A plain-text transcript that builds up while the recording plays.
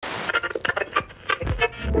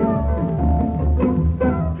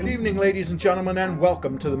evening, ladies and gentlemen, and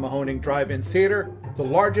welcome to the Mahoning Drive-In Theater, the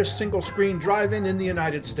largest single-screen drive-in in the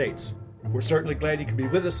United States. We're certainly glad you could be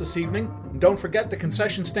with us this evening, and don't forget the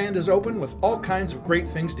concession stand is open with all kinds of great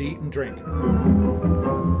things to eat and drink.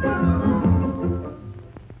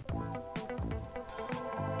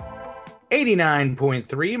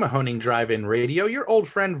 .3 Mahoning Drive-In Radio, your old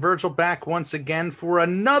friend Virgil back once again for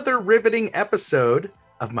another riveting episode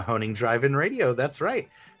of Mahoning Drive-In Radio. That's right.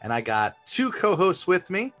 And I got two co-hosts with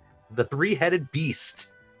me, the three-headed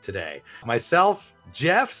beast today. Myself,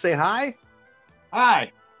 Jeff, say hi.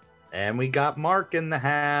 Hi. And we got Mark in the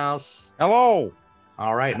house. Hello.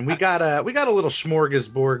 All right, and we got a little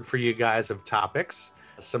smorgasbord for you guys of topics,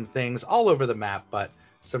 some things all over the map, but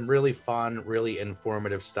some really fun, really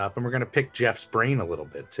informative stuff. And we're going to pick Jeff's brain a little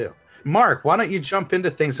bit too. Mark, why don't you jump into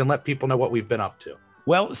things and let people know what we've been up to?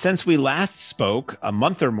 Well, since we last spoke, a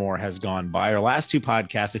month or more has gone by. Our last two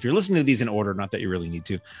podcasts, if you're listening to these in order, not that you really need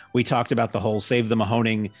to, we talked about the whole Save the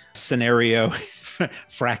Mahoning scenario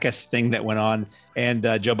fracas thing that went on, and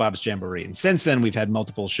Joe Bob's Jamboree. And since then, we've had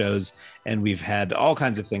multiple shows and we've had all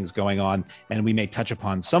kinds of things going on, and we may touch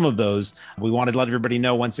upon some of those. We wanted to let everybody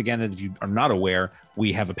know once again that if you are not aware,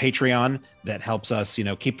 we have a Patreon that helps us,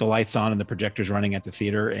 keep the lights on and the projectors running at the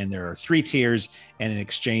theater. And there are 3 tiers, and in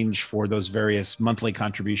exchange for those various monthly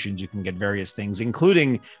contributions, you can get various things,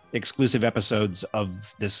 including exclusive episodes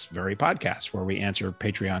of this very podcast where we answer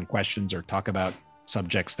Patreon questions or talk about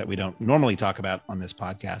subjects that we don't normally talk about on this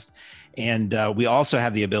podcast. And we also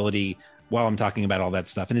have the ability, while I'm talking about all that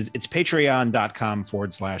stuff, and it's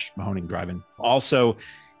patreon.com/Mahoning Drive-In. Also,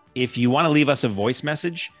 if you want to leave us a voice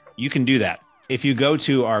message, you can do that. If you go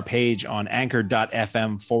to our page on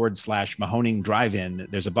anchor.fm/Mahoning Drive-In,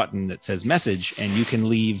 there's a button that says message, and you can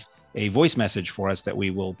leave a voice message for us that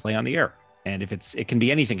we will play on the air. And if it can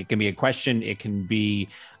be anything, it can be a question, it can be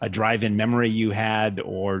a drive-in memory you had,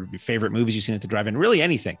 or your favorite movies you've seen at the drive-in, really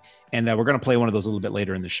anything. And we're going to play one of those a little bit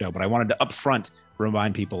later in the show, but I wanted to upfront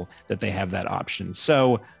remind people that they have that option.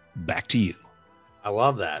 So back to you. I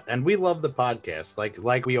love that. And we love the podcast.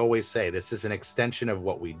 Like we always say, this is an extension of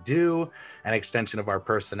what we do, an extension of our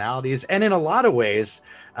personalities, and in a lot of ways,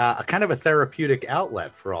 a kind of a therapeutic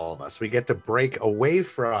outlet for all of us. We get to break away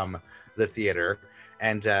from the theater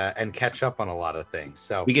and catch up on a lot of things.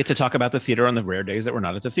 So we get to talk about the theater on the rare days that we're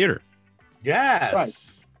not at the theater. Yes. Right.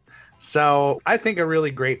 So I think a really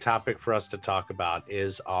great topic for us to talk about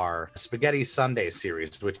is our Spaghetti Sunday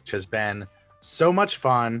series, which has been so much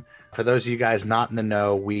fun. For those of you guys not in the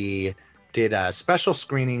know, we did special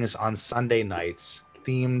screenings on Sunday nights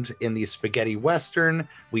themed in the spaghetti Western.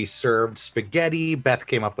 We served spaghetti. Beth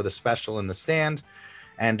came up with a special in the stand.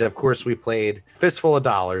 And of course, we played Fistful of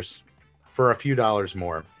Dollars for a few dollars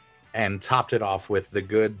more and topped it off with the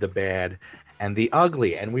good, the bad, and the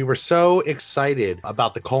ugly. And we were so excited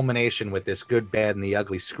about the culmination with this good, bad, and the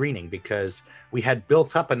ugly screening because we had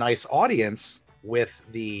built up a nice audience with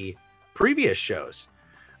the previous shows.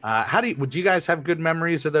 Would you guys have good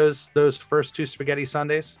memories of those first 2 Spaghetti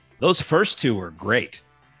Sundays? Those first 2 were great.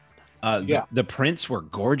 Yeah. The prints were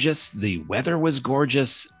gorgeous. The weather was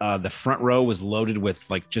gorgeous. The front row was loaded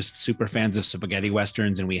with just super fans of spaghetti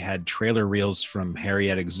Westerns. And we had trailer reels from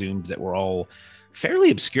Harriet Exhumed that were all fairly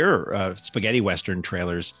obscure spaghetti Western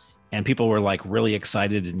trailers. And people were really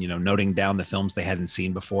excited and, noting down the films they hadn't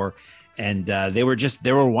seen before. And they were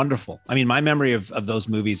wonderful. I mean, my memory of those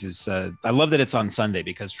movies is, I love that it's on Sunday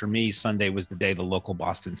because for me, Sunday was the day the local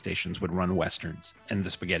Boston stations would run Westerns and the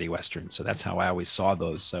spaghetti Westerns. So that's how I always saw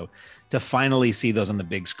those. So to finally see those on the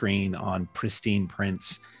big screen on pristine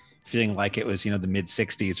prints, feeling like it was, the mid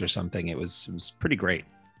 60s or something, it was pretty great.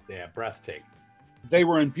 Yeah, breathtaking. They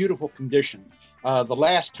were in beautiful condition. The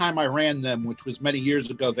last time I ran them, which was many years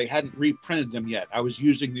ago, they hadn't reprinted them yet. I was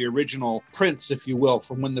using the original prints, if you will,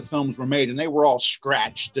 from when the films were made, and they were all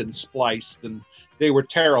scratched and spliced, and they were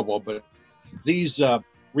terrible. But these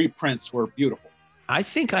reprints were beautiful. I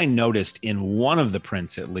think I noticed in one of the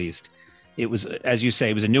prints, at least, it was, as you say,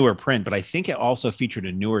 it was a newer print, but I think it also featured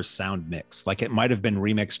a newer sound mix. It might have been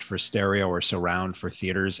remixed for stereo or surround for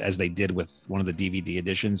theaters, as they did with one of the DVD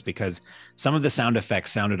editions, because some of the sound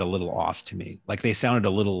effects sounded a little off to me. They sounded a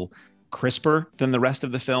little crisper than the rest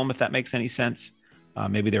of the film, if that makes any sense.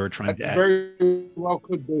 Maybe they were trying to add, very well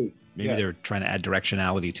could be. Maybe they were trying to add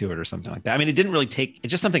directionality to it or something like that. I mean, it's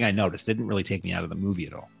just something I noticed. It didn't really take me out of the movie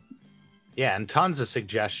at all. Yeah, and tons of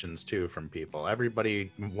suggestions, too, from people. Everybody,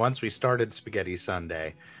 once we started Spaghetti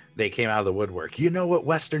Sunday, they came out of the woodwork. You know what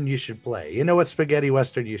Western you should play? You know what spaghetti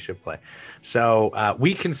Western you should play? So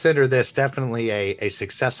we consider this definitely a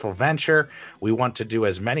successful venture. We want to do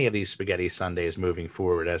as many of these Spaghetti Sundays moving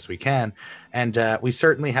forward as we can. And we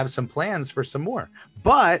certainly have some plans for some more.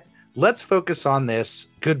 But let's focus on this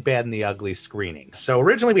Good, Bad, and the Ugly screening. So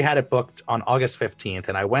originally we had it booked on August 15th,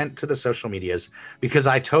 and I went to the social medias because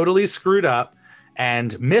I totally screwed up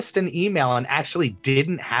and missed an email and actually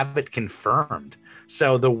didn't have it confirmed.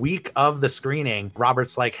 So the week of the screening,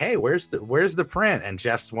 Robert's like, "Hey, where's the print?" And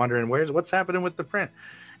Jeff's wondering, what's happening with the print?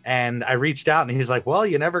 And I reached out and he's like, "Well,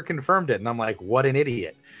 you never confirmed it." And I'm like, what an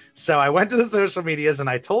idiot. So I went to the social medias and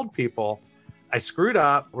I told people I screwed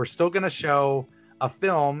up. We're still going to show a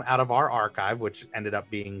film out of our archive, which ended up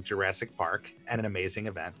being Jurassic Park, and an amazing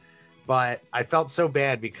event. But I felt so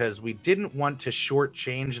bad because we didn't want to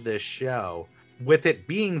shortchange this show with it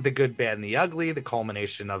being the Good, Bad, and the Ugly, the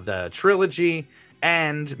culmination of the trilogy,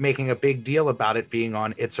 and making a big deal about it being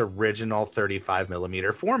on its original 35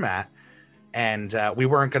 millimeter format. And we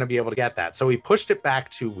weren't going to be able to get that. So we pushed it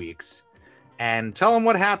back 2 weeks. And tell them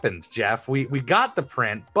what happened, Jeff. We got the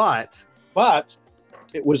print, but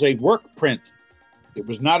it was a work print. It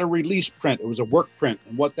was not a release print. It was a work print.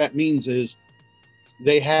 And what that means is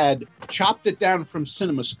they had chopped it down from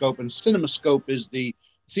CinemaScope, and CinemaScope is the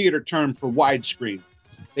theater term for widescreen.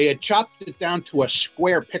 They had chopped it down to a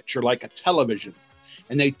square picture like a television.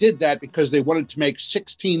 And they did that because they wanted to make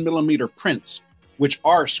 16 millimeter prints, which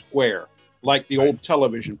are square, like the old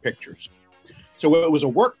television pictures. So it was a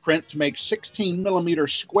work print to make 16 millimeter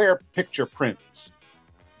square picture prints.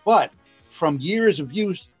 But from years of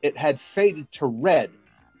use, it had faded to red.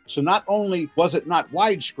 So not only was it not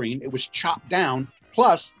widescreen, it was chopped down,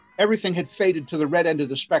 plus everything had faded to the red end of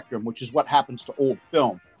the spectrum, which is what happens to old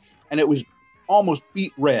film. And it was almost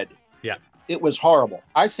beet red. Yeah. It was horrible.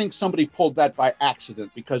 I think somebody pulled that by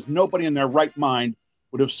accident because nobody in their right mind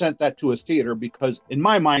would have sent that to a theater because in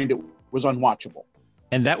my mind, it was unwatchable.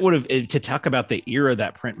 And that would have, to talk about the era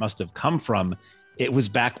that print must have come from, it was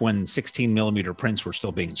back when 16 millimeter prints were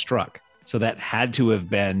still being struck. So that had to have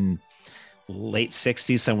been late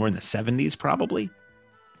 60s, somewhere in the 70s, probably.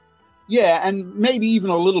 Yeah, and maybe even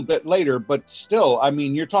a little bit later, but still, I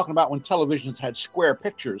mean, you're talking about when televisions had square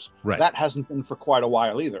pictures. Right. That hasn't been for quite a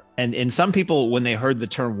while either. And some people, when they heard the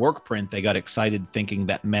term work print, they got excited thinking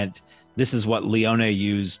that meant this is what Leone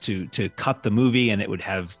used to cut the movie, and it would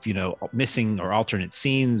have, missing or alternate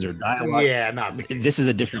scenes or dialogue. Yeah, not this is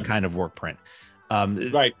a different kind of work print.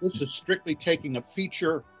 Right. This is strictly taking a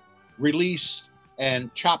feature release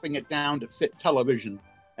and chopping it down to fit television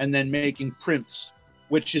and then making prints,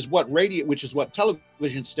 which is what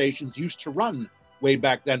television stations used to run way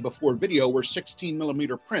back then before video, were 16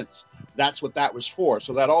 millimeter prints. That's what that was for.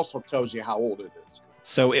 So that also tells you how old it is.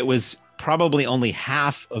 So it was probably only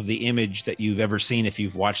half of the image that you've ever seen if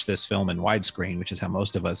you've watched this film in widescreen, which is how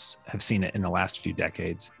most of us have seen it in the last few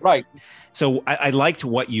decades. Right. So I liked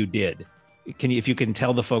what you did. If you can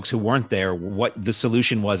tell the folks who weren't there what the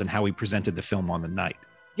solution was and how we presented the film on the night.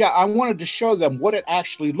 Yeah, I wanted to show them what it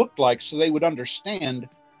actually looked like so they would understand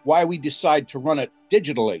why we decided to run it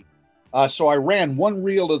digitally. So I ran one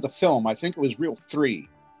reel of the film. I think it was reel 3.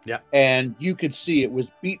 Yeah. And you could see it was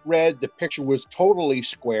beet red. The picture was totally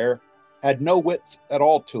square, had no width at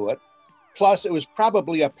all to it. Plus, it was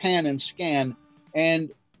probably a pan and scan,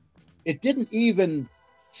 and it didn't even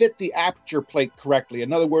fit the aperture plate correctly.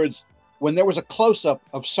 In other words, when there was a close-up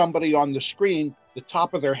of somebody on the screen, the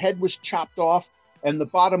top of their head was chopped off and the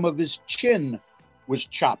bottom of his chin was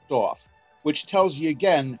chopped off, which tells you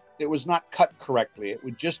again, it was not cut correctly. It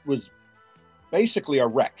was basically a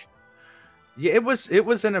wreck. Yeah, it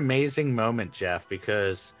was an amazing moment, Jeff,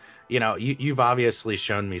 because you've obviously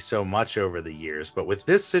shown me so much over the years, but with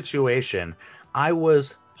this situation, I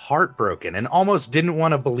was heartbroken and almost didn't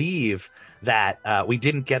want to believe that we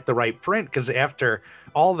didn't get the right print, because after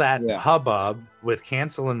all that hubbub with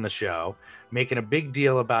canceling the show, making a big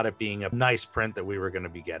deal about it being a nice print that we were going to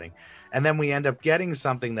be getting, and then we end up getting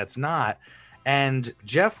something that's not. And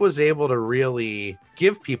Jeff was able to really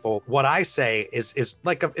give people what I say is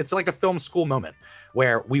like a film school moment,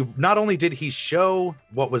 where we not only did he show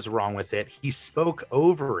what was wrong with it, he spoke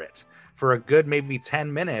over it for a good maybe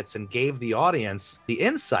 10 minutes and gave the audience the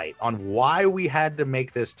insight on why we had to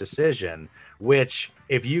make this decision, which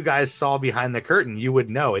if you guys saw behind the curtain, you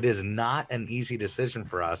would know it is not an easy decision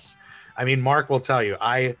for us. I mean, Mark will tell you,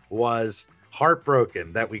 I was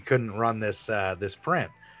heartbroken that we couldn't run this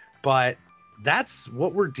print, but that's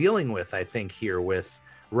what we're dealing with, I think, here with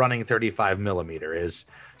running 35 millimeter is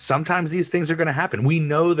sometimes these things are going to happen. We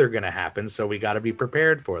know they're going to happen, so we got to be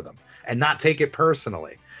prepared for them and not take it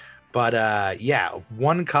personally. But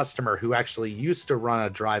one customer who actually used to run a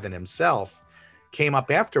drive-in himself came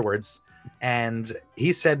up afterwards, and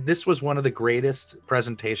he said this was one of the greatest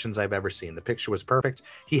presentations I've ever seen. The picture was perfect.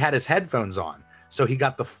 He had his headphones on, so he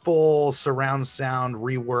got the full surround sound,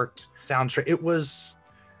 reworked soundtrack. It was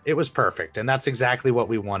It was perfect. And that's exactly what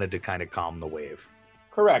we wanted to kind of calm the wave.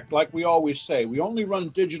 Correct. Like we always say, we only run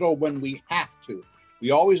digital when we have to.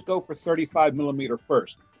 We always go for 35 millimeter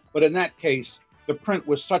first. But in that case, the print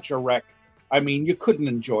was such a wreck. I mean, you couldn't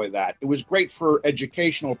enjoy that. It was great for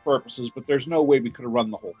educational purposes, but there's no way we could have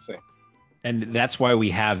run the whole thing. And that's why we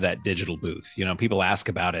have that digital booth. You know, people ask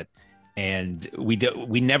about it, and we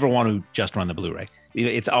never want to just run the Blu-ray.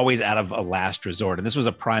 It's always out of a last resort. And this was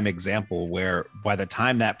a prime example where by the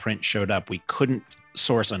time that print showed up, we couldn't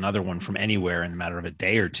source another one from anywhere in a matter of a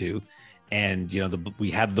day or two. And, you know, we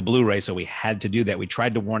had the Blu-ray, so we had to do that. We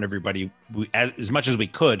tried to warn everybody as much as we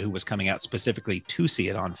could who was coming out specifically to see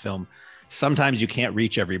it on film. Sometimes you can't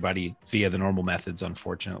reach everybody via the normal methods,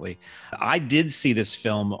 unfortunately. I did see this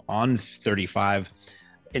film on 35.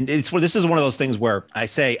 And this is one of those things where I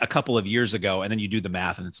say a couple of years ago, and then you do the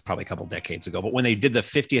math, and it's probably a couple decades ago. But when they did the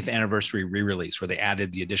 50th anniversary re-release, where they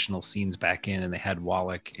added the additional scenes back in, and they had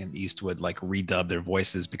Wallach and Eastwood like redub their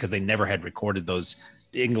voices because they never had recorded those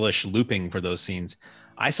English looping for those scenes,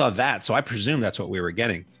 I saw that, so I presume that's what we were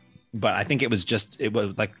getting. But I think it was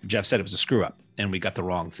like Jeff said, it was a screw up, and we got the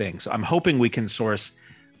wrong thing. So I'm hoping we can source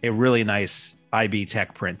a really nice IB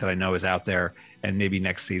Tech print that I know is out there, and maybe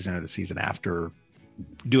next season or the season after,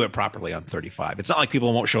 do it properly on 35. It's not like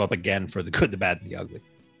people won't show up again for the good, the bad, and the ugly.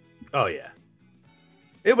 Oh yeah,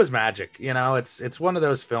 it was magic. You know, it's one of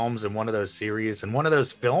those films and one of those series and one of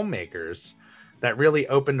those filmmakers that really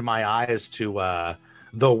opened my eyes to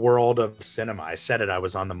the world of cinema. I said it. I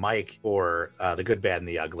was on the mic for The Good, Bad, and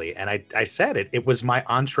the Ugly, and I said it. It was my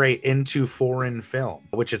entree into foreign film,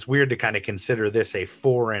 which is weird to kind of consider this a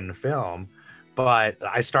foreign film, but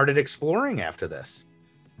I started exploring after this.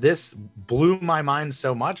 This blew my mind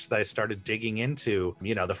so much that I started digging into,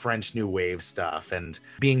 you know, the French New Wave stuff and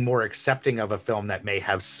being more accepting of a film that may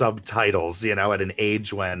have subtitles, you know, at an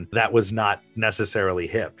age when that was not necessarily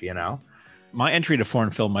hip, you know? My entry to foreign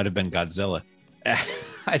film might have been Godzilla.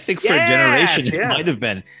 I think for a generation, it might have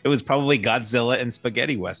been. It was probably Godzilla and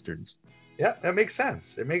spaghetti westerns. Yeah, that makes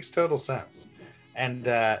sense. It makes total sense. And,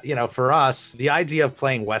 you know, for us, the idea of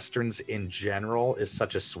playing westerns in general is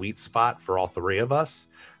such a sweet spot for all three of us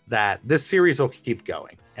that this series will keep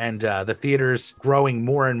going. And the theater's growing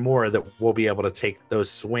more and more that we'll be able to take those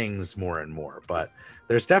swings more and more. But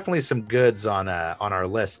there's definitely some goods on our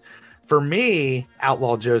list. For me,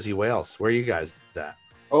 Outlaw Josie Wales. Where are you guys at?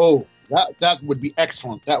 Oh, that would be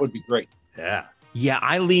excellent. That would be great. Yeah. Yeah,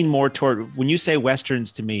 I lean more toward, when you say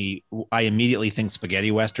westerns to me, I immediately think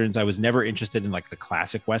spaghetti westerns. I was never interested in like the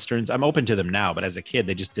classic westerns. I'm open to them now, but as a kid,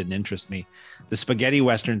 they just didn't interest me. The spaghetti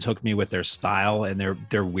westerns hooked me with their style and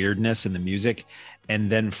their weirdness and the music. And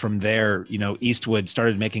then from there, you know, Eastwood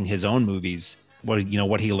started making his own movies. What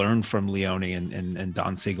he learned from Leone and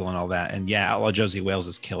Don Siegel and all that. And yeah, Outlaw Josie Wales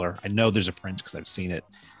is killer. I know there's a print because I've seen it.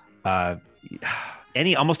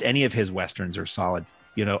 Almost any of his westerns are solid.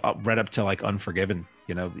 You know, right up to like Unforgiven.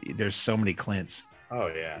 You know, there's so many Clints. Oh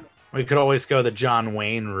yeah, we could always go the John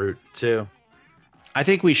Wayne route too. I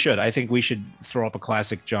think we should. I think we should throw up a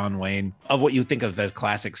classic John Wayne of what you think of as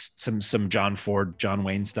classics. Some John Ford, John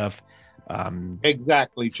Wayne stuff.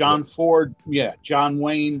 Exactly, John Ford. Yeah, John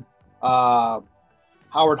Wayne.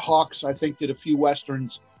 Howard Hawks, I think, did a few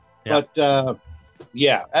westerns. Yeah. But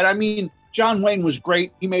yeah, and I mean, John Wayne was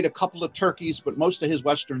great. He made a couple of turkeys, but most of his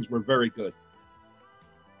westerns were very good.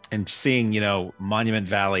 And seeing, you know, Monument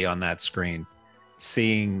Valley on that screen,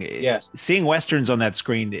 seeing westerns on that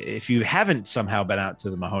screen. If you haven't somehow been out to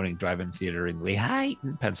the Mahoning Drive-In Theater in Lehigh,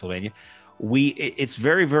 Pennsylvania, it's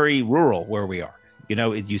very, very rural where we are. You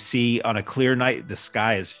know, you see on a clear night, the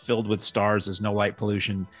sky is filled with stars. There's no light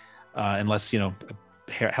pollution, unless, you know,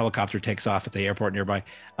 a helicopter takes off at the airport nearby.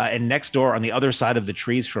 And next door on the other side of the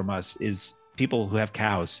trees from us is people who have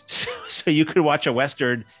cows. So you could watch a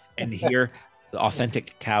western and hear the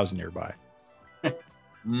authentic cows nearby. The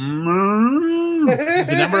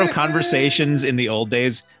number of conversations in the old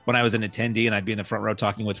days when I was an attendee and I'd be in the front row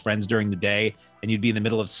talking with friends during the day, and you'd be in the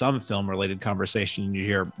middle of some film related conversation and you'd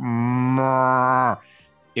hear,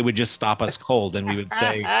 it would just stop us cold. And I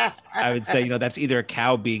would say, you know, that's either a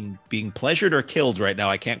cow being pleasured or killed right now.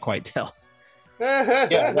 I can't quite tell.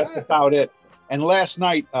 Yeah, that's about it. And last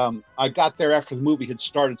night, I got there after the movie had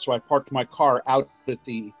started, so I parked my car out at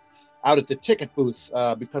the ticket booth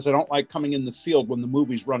because I don't like coming in the field when the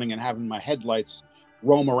movie's running and having my headlights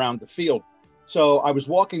roam around the field. So I was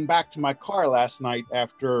walking back to my car last night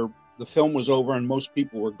after the film was over and most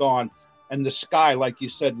people were gone. And the sky, like you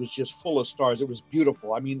said, was just full of stars. It was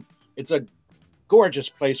beautiful. I mean, it's a gorgeous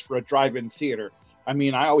place for a drive-in theater. I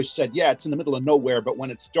mean, I always said, yeah, it's in the middle of nowhere, but when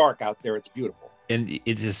it's dark out there, it's beautiful. And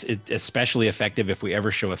it's especially effective if we ever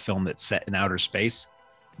show a film that's set in outer space.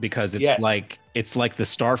 because it's Yes. like the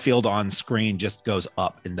Starfield on screen just goes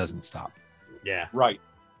up and doesn't stop. Yeah. Right.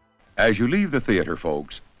 As you leave the theater,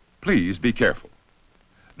 folks, please be careful.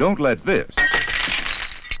 Don't let this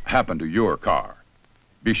happen to your car.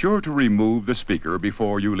 Be sure to remove the speaker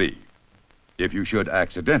before you leave. If you should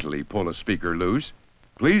accidentally pull a speaker loose,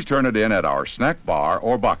 please turn it in at our snack bar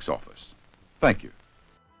or box office. Thank you.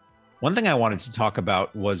 One thing I wanted to talk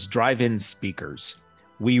about was drive-in speakers.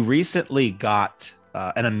 We recently got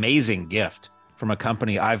an amazing gift from a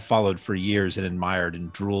company I've followed for years and admired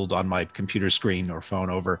and drooled on my computer screen or phone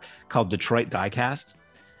over, called Detroit Diecast.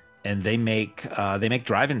 And they make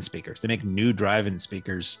drive-in speakers. They make new drive-in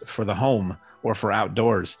speakers for the home or for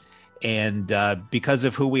outdoors. And because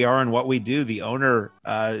of who we are and what we do, the owner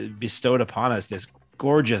bestowed upon us this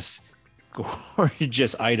gorgeous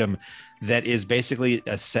item that is basically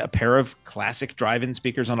a pair of classic drive-in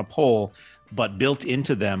speakers on a pole, but built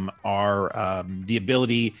into them are the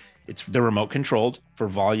ability, they're remote controlled for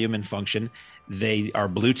volume and function. They are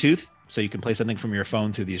Bluetooth, so you can play something from your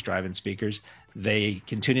phone through these drive-in speakers. They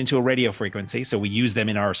can tune into a radio frequency, so we use them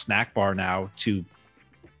in our snack bar now to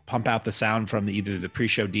pump out the sound from either the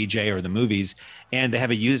pre-show DJ or the movies. And they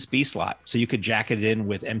have a USB slot, so you could jack it in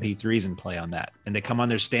with MP3s and play on that. And they come on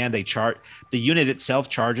their stand, the unit itself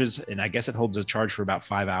charges, and I guess it holds a charge for about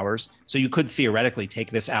 5 hours. So you could theoretically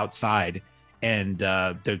take this outside, and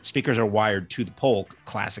the speakers are wired to the pole,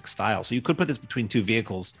 classic style. So you could put this between two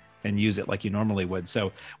vehicles and use it like you normally would.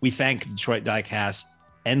 So we thank Detroit Diecast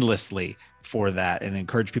endlessly for that and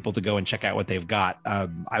encourage people to go and check out what they've got.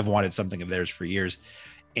 I've wanted something of theirs for years.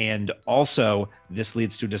 And also, this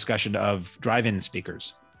leads to a discussion of drive-in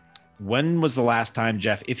speakers. When was the last time,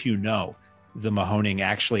 Jeff, if you know, the Mahoning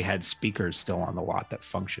actually had speakers still on the lot that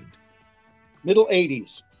functioned? Middle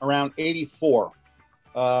 80s, around 84.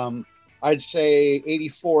 I'd say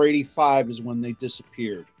 84, 85 is when they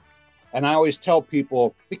disappeared. And I always tell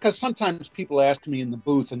people, because sometimes people ask me in the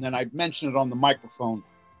booth, and then I mention it on the microphone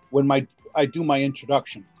when I do my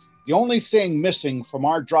introduction. The only thing missing from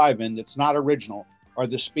our drive-in that's not original are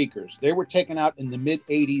the speakers. They were taken out in the mid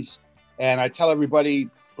 80s. And I tell everybody,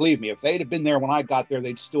 believe me, if they'd have been there when I got there,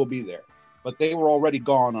 they'd still be there. But they were already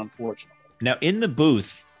gone, unfortunately. Now in the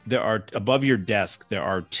booth, there are, above your desk, there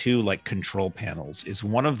are two like control panels. Is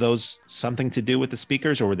one of those something to do with the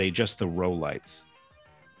speakers, or were they just the row lights?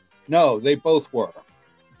 No, they both were.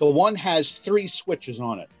 The one has 3 switches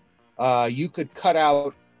on it. You could cut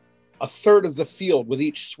out a third of the field with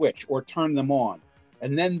each switch or turn them on.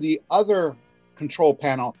 And then the other control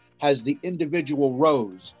panel has the individual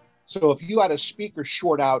rows. So if you had a speaker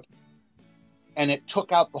short out and it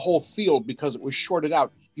took out the whole field because it was shorted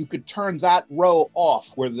out, you could turn that row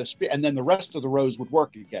off where and then the rest of the rows would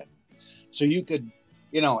work again. So you could,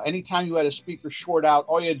 anytime you had a speaker short out,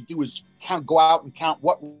 all you had to do was go out and count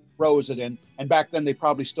what row is it in. And back then they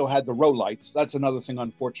probably still had the row lights. That's another thing,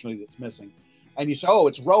 unfortunately, that's missing. And you say, oh,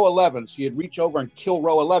 it's row 11. So you'd reach over and kill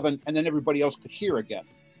row 11, and then everybody else could hear again.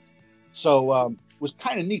 So it was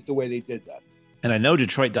kind of neat the way they did that. And I know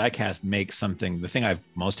Detroit Diecast makes something, the thing I've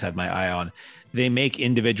most had my eye on, they make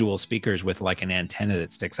individual speakers with like an antenna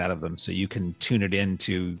that sticks out of them. So you can tune it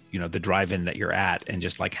into, the drive-in that you're at and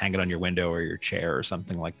just like hang it on your window or your chair or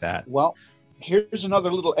something like that. Well, here's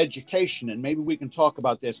another little education, and maybe we can talk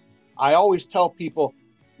about this. I always tell people,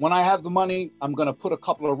 when I have the money, I'm going to put a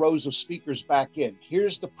couple of rows of speakers back in.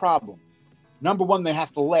 Here's the problem. Number one, they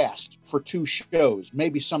have to last for 2 shows,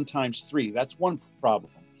 maybe sometimes 3. That's one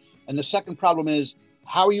problem. And the second problem is,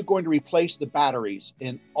 how are you going to replace the batteries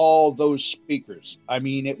in all those speakers? I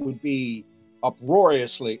mean, it would be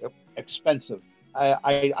uproariously expensive.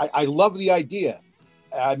 I love the idea.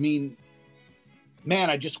 I mean, man,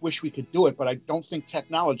 I just wish we could do it, but I don't think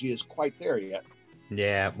technology is quite there yet.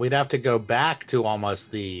 Yeah, we'd have to go back to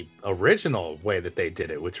almost the original way that they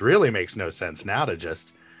did it, which really makes no sense now, to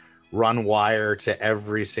just run wire to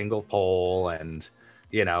every single pole and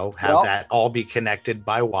have that all be connected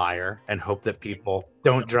by wire and hope that people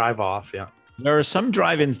don't drive off. Yeah, there are some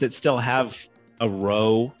drive-ins that still have a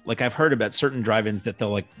row. Like I've heard about certain drive-ins that they'll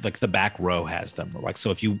like the back row has them. Like,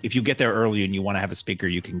 so if you get there early and you want to have a speaker,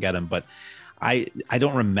 you can get them. But I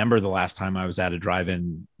don't remember the last time I was at a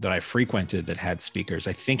drive-in that I frequented that had speakers.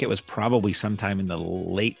 I think it was probably sometime in the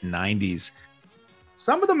late 90s.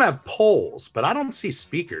 Some of them have poles, but I don't see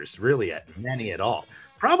speakers really at many at all.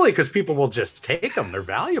 Probably because people will just take them. They're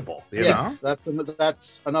valuable, you know?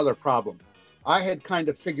 That's another problem. I had kind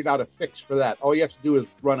of figured out a fix for that. All you have to do is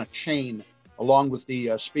run a chain along with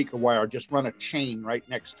the speaker wire. Just run a chain right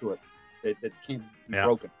next to it that can't be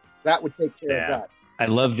broken. That would take care of that. I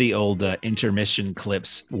love the old intermission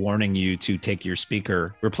clips warning you to take your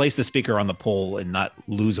speaker, replace the speaker on the pole, and not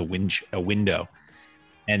lose a window.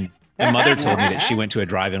 And my mother told me that she went to a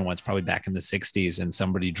drive-in once, probably back in the 60s, and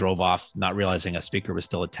somebody drove off not realizing a speaker was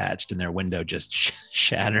still attached and their window just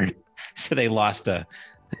shattered. So they lost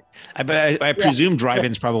I presume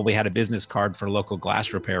drive-ins probably had a business card for local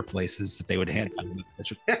glass repair places that they would hand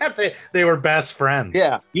out. They were best friends.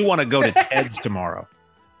 Yeah. You want to go to Ted's tomorrow.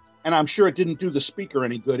 And I'm sure it didn't do the speaker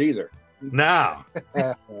any good either. No.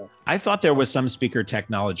 I thought there was some speaker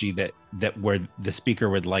technology that where the speaker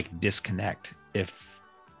would like disconnect if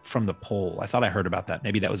from the pole. I thought I heard about that.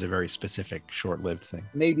 Maybe that was a very specific short-lived thing.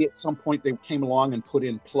 Maybe at some point they came along and put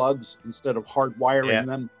in plugs instead of hardwiring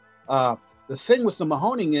them. The thing with the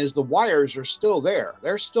Mahoning is the wires are still there.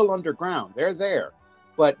 They're still underground. They're there.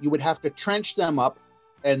 But you would have to trench them up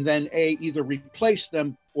and then either replace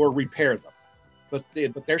them or repair them. But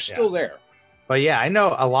they're still there. But yeah, I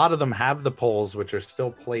know a lot of them have the poles, which are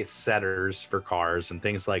still place setters for cars and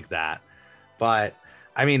things like that. But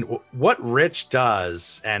I mean, what Rich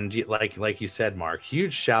does, and like you said, Mark,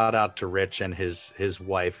 huge shout out to Rich and his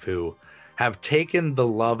wife, who have taken the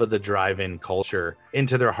love of the drive-in culture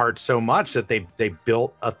into their heart so much that they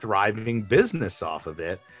built a thriving business off of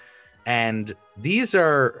it. And these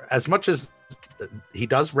are, as much as he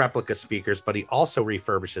does replica speakers, but he also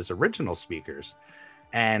refurbishes original speakers.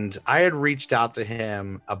 And I had reached out to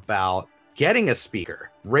him about getting a speaker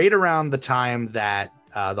right around the time that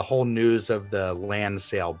the whole news of the land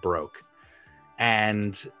sale broke.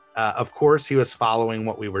 And of course, he was following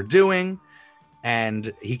what we were doing.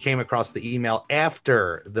 And he came across the email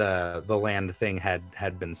after the land thing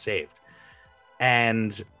had been saved.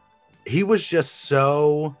 And he was just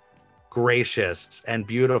so gracious and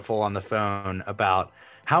beautiful on the phone about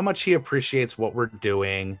how much he appreciates what we're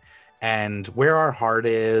doing and where our heart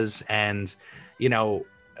is, and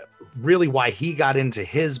really why he got into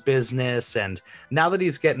his business. And now that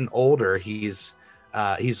he's getting older, he's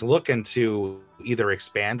looking to either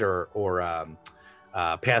expand or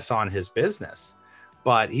pass on his business.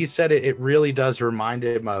 But he said it really does remind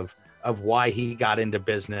him of why he got into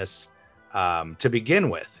business to begin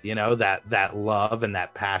with, that love and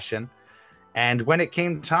that passion. And when it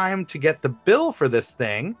came time to get the bill for this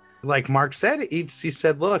thing, like Mark said, he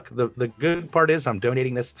said, look, the good part is I'm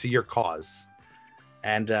donating this to your cause.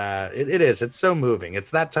 And it's so moving.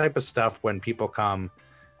 It's that type of stuff when people come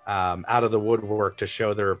out of the woodwork to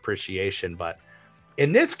show their appreciation. But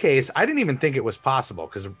in this case, I didn't even think it was possible,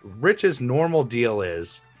 because Rich's normal deal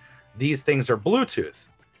is these things are Bluetooth,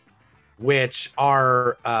 which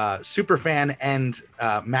our superfan and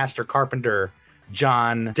master carpenter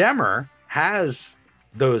John Demmer has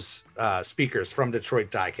those speakers from Detroit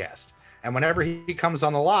Diecast. And whenever he comes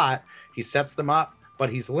on the lot, he sets them up, but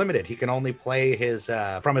he's limited. He can only play his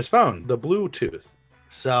from his phone, the Bluetooth.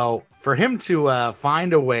 So for him to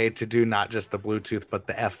find a way to do not just the Bluetooth, but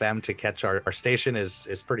the FM to catch our station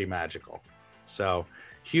is pretty magical. So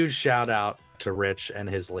huge shout out to Rich and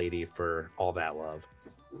his lady for all that love.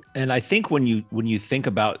 And I think when you think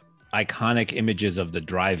about iconic images of the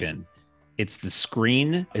drive-in, it's the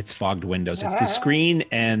screen, it's fogged windows, it's the screen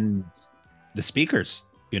and the speakers.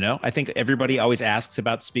 I think everybody always asks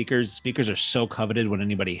about speakers. Speakers are so coveted when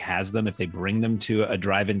anybody has them, if they bring them to a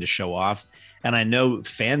drive-in to show off. And I know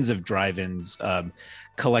fans of drive-ins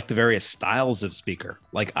collect the various styles of speaker.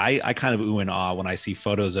 Like I kind of ooh and ah when I see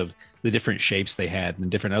photos of the different shapes they had, and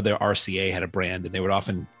different other RCA had a brand, and they would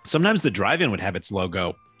sometimes the drive-in would have its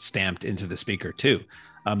logo stamped into the speaker too.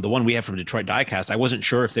 The one we have from Detroit Diecast, I wasn't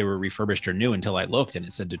sure if they were refurbished or new until I looked, and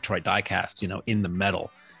it said Detroit Diecast, in the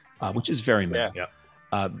metal, which is very metal. Yeah.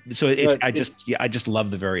 I just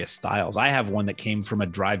love the various styles. I have one that came from a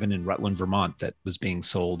drive-in in Rutland, Vermont, that was being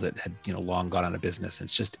sold that had long gone out of business.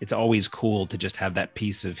 It's always cool to just have that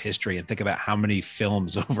piece of history and think about how many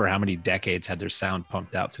films over how many decades had their sound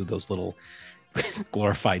pumped out through those little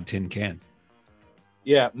glorified tin cans.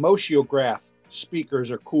 Yeah, Motiograph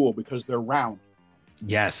speakers are cool because they're round.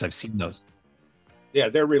 Yes, I've seen those. Yeah,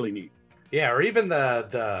 they're really neat. Yeah, or even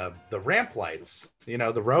the ramp lights,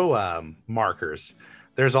 the row markers.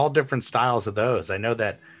 There's all different styles of those. I know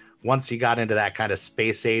that once you got into that kind of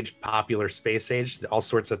popular space age, all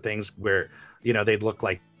sorts of things where, they'd look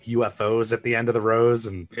like UFOs at the end of the rows.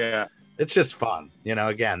 And yeah, it's just fun.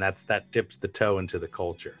 Again, that dips the toe into the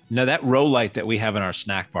culture. Now, that row light that we have in our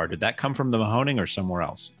snack bar, did that come from the Mahoning or somewhere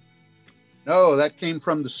else? No, that came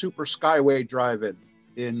from the Super Skyway Drive-In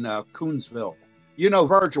in Coonsville.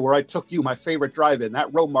 Virgil, where I took you, my favorite drive-in,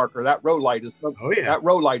 that row marker, that row light is from, that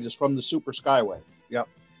row light is from the Super Skyway. Yep.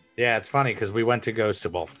 Yeah, it's funny because we went to go see,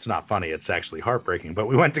 well, it's not funny, it's actually heartbreaking, but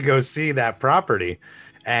we went to go see that property,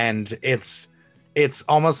 and it's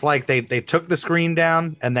almost like they took the screen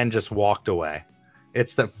down and then just walked away.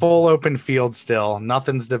 It's the full open field still,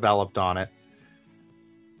 nothing's developed on it.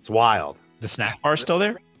 It's wild. The snack bar still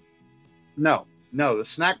there? No, the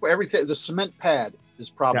snack, everything, the cement pad is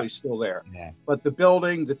probably still there. Yeah. But the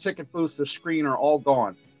building, the ticket booth, the screen are all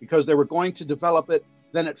gone because they were going to develop it.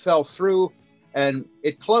 Then it fell through and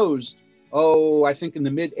it closed, I think in the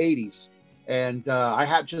mid 80s. And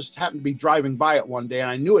I just happened to be driving by it one day and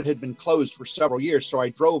I knew it had been closed for several years. So I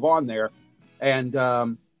drove on there and,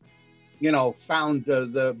 found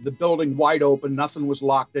the building wide open. Nothing was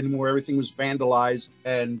locked anymore. Everything was vandalized.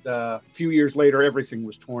 And a few years later, everything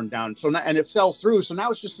was torn down. So now, and it fell through. So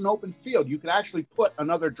now it's just an open field. You could actually put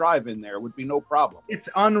another drive in there. It would be no problem. It's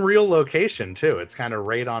unreal location too. It's kind of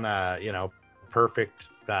right on a, perfect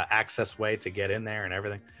access way to get in there and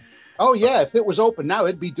everything. Oh yeah. If it was open now,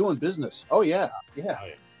 it'd be doing business. Oh yeah. Yeah. Oh,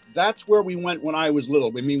 yeah. That's where we went when I was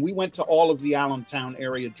little. I mean, we went to all of the Allentown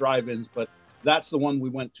area drive-ins, but that's the one we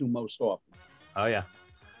went to most often. Oh yeah.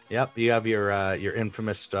 Yep. You have your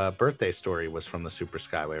infamous birthday story was from the Super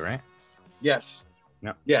Skyway, right? Yes.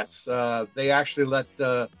 Yep. Yes. They actually let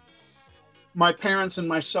my parents and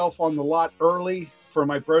myself on the lot early for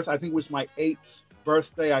my birthday. I think it was my 8th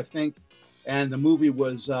birthday, I think. And the movie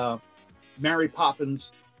was Mary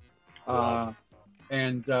Poppins. Wow.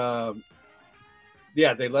 And they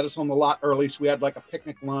let us on the lot early. So we had like a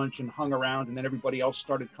picnic lunch and hung around, and then everybody else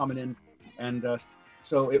started coming in. And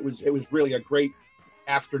so it was really a great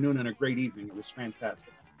afternoon and a great evening. It was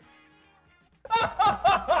fantastic.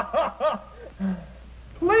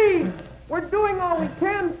 Please, we're doing all we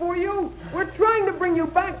can for you. We're trying to bring you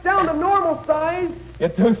back down to normal size. You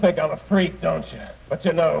do think I'm a freak, don't you? But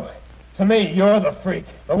to me, you're the freak,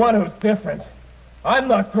 the one who's different. I'm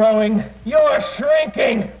not growing, you're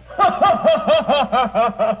shrinking.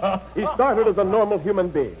 He started as a normal human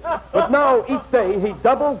being, but now each day he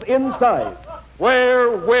doubles in size.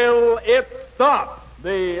 Where will it stop?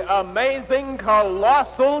 The amazing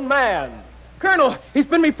colossal man. Colonel, he's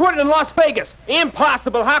been reported in Las Vegas.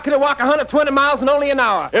 Impossible. How can he walk 120 miles in only an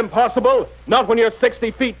hour? Impossible? Not when you're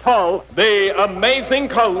 60 feet tall. The amazing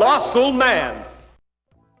colossal man.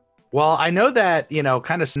 Well, I know that,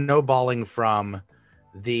 kind of snowballing from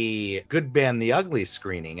the Good Band, the Ugly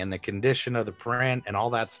screening and the condition of the print and all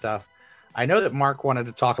that stuff. I know that Mark wanted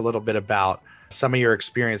to talk a little bit about some of your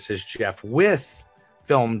experiences, Jeff, with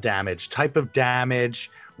film damage, type of damage,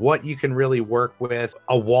 what you can really work with,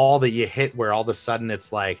 a wall that you hit where all of a sudden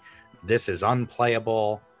it's like, this is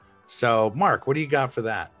unplayable. So, Mark, what do you got for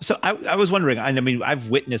that? So I was wondering, I mean, I've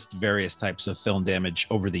witnessed various types of film damage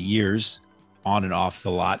over the years on and off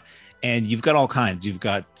the lot. And you've got all kinds. You've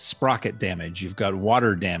got sprocket damage. You've got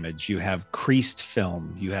water damage. You have creased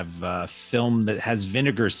film. You have film that has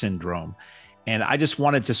vinegar syndrome. And I just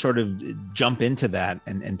wanted to sort of jump into that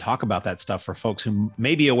and talk about that stuff for folks who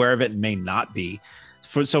may be aware of it and may not be.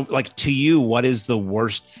 So like, to you, what is the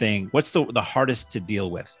worst thing? What's the hardest to deal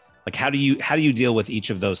with? Like, how do you deal with each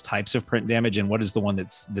of those types of print damage? And what is the one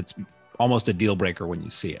that's almost a deal breaker when you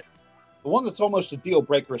see it? The one that's almost a deal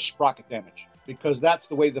breaker is sprocket damage, because that's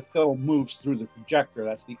the way the film moves through the projector.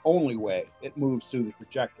 That's the only way it moves through the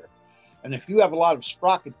projector. And if you have a lot of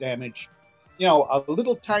sprocket damage, a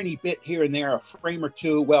little tiny bit here and there, a frame or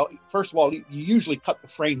two, well, first of all, you usually cut the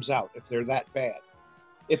frames out if they're that bad.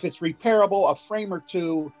 If it's repairable, a frame or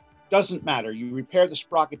two doesn't matter. You repair the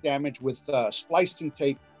sprocket damage with splicing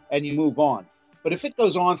tape and you move on. But if it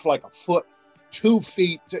goes on for like a foot, 2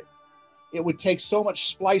 feet, it would take so much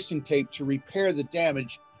splicing tape to repair the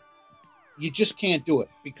damage. You just can't do it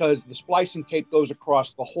because the splicing tape goes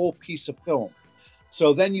across the whole piece of film.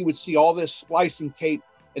 So then you would see all this splicing tape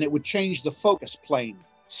and it would change the focus plane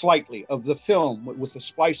slightly of the film with the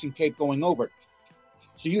splicing tape going over it.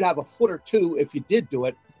 So you'd have a foot or two, if you did do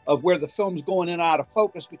it, of where the film's going in and out of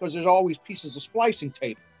focus because there's always pieces of splicing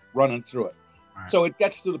tape running through it. Right. So it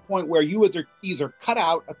gets to the point where you either cut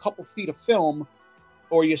out a couple feet of film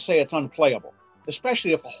or you say it's unplayable,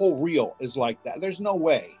 especially if a whole reel is like that. There's no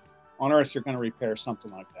way on earth you're going to repair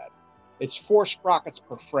something like that. It's 4 sprockets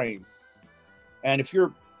per frame. And if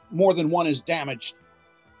more than one is damaged,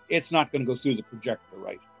 it's not going to go through the projector,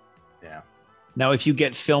 right? Yeah. Now, if you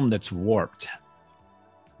get film that's warped,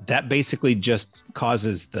 that basically just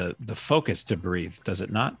causes the focus to breathe, does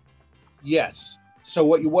it not? Yes. So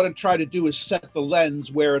what you want to try to do is set the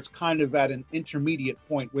lens where it's kind of at an intermediate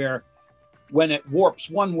point where when it warps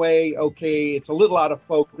one way, okay, it's a little out of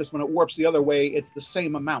focus. When it warps the other way, it's the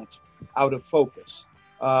same amount out of focus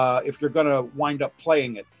if you're going to wind up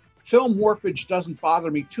playing it. film warpage doesn't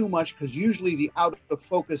bother me too much because usually the out of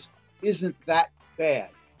focus isn't that bad.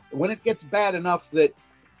 When it gets bad enough that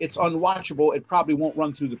it's unwatchable, it probably won't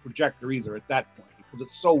run through the projector either at that point because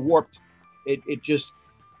it's so warped, it just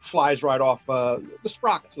flies right off the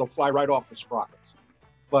sprockets. It'll fly right off the sprockets.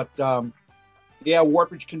 But yeah,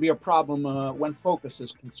 warpage can be a problem when focus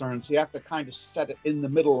is concerned. So you have to kind of set it in the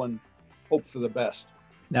middle and hope for the best.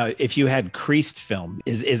 Now, if you had creased film,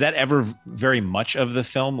 is that ever very much of the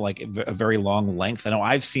film, like a very long length? I know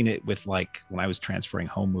I've seen it with, like, when I was transferring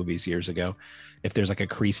home movies years ago, if there's like a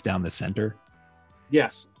crease down the center.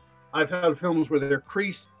 Yes. I've had films where they're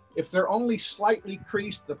creased. If they're only slightly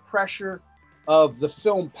creased, the pressure of the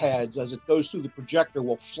film pads as it goes through the projector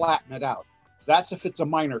will flatten it out. That's if it's a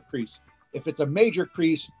minor crease. If it's a major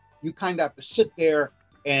crease, you kind of have to sit there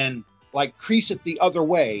and like crease it the other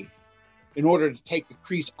way in order to take the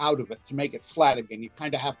crease out of it to make it flat again. You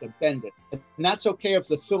kind of have to bend it. And that's okay if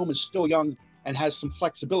the film is still young and has some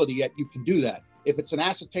flexibility, yet you can do that. If it's an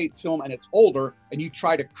acetate film and it's older and you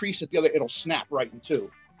try to crease it the other, it'll snap right in two.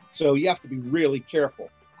 So you have to be really careful.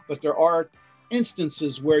 But there are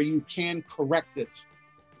instances where you can correct it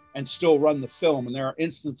and still run the film. And there are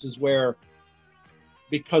instances where,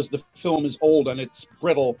 because the film is old and it's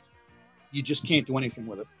brittle, you just can't do anything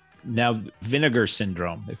with it. Now, vinegar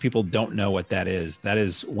syndrome, if people don't know what that is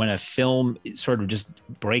when a film sort of just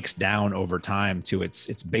breaks down over time to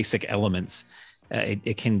its basic elements.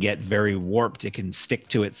 It can get very warped. It can stick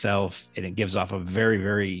to itself, and it gives off a very,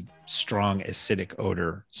 very strong acidic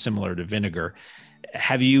odor, similar to vinegar.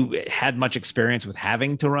 Have you had much experience with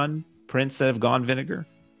having to run prints that have gone vinegar?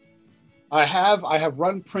 I have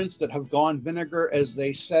run prints that have gone vinegar, as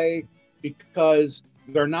they say, because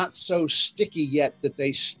they're not so sticky yet that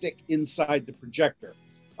they stick inside the projector.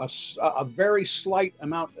 A very slight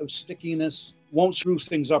amount of stickiness won't screw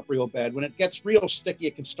things up real bad. When it gets real sticky,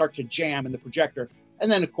 it can start to jam in the projector. And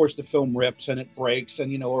then, of course, the film rips and it breaks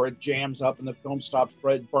and, or it jams up and the film stops,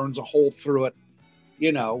 burns a hole through it.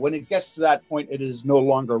 When it gets to that point, it is no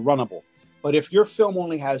longer runnable. But if your film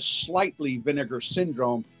only has slightly vinegar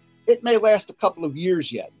syndrome, it may last a couple of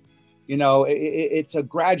years yet. It's a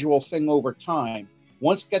gradual thing over time.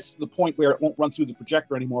 Once it gets to the point where it won't run through the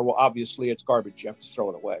projector anymore, well, obviously it's garbage. You have to throw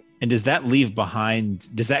it away. And does that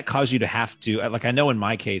cause you to have to, like, I know in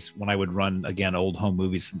my case, when I would run, again, old home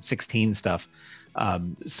movies, 16 stuff,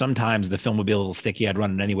 sometimes the film would be a little sticky. I'd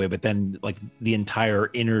run it anyway, but then like the entire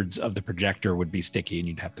innards of the projector would be sticky and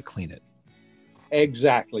you'd have to clean it.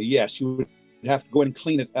 Exactly. Yes. You would have to go in and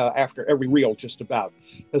clean it after every reel, just about.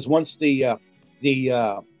 Because once the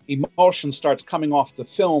emulsion starts coming off the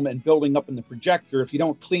film and building up in the projector, if you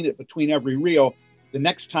don't clean it between every reel, the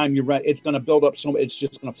next time you run, it's going to build up it's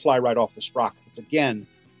just going to fly right off the sprockets again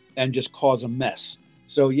and just cause a mess.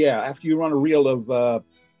 So yeah, after you run a reel of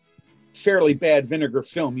fairly bad vinegar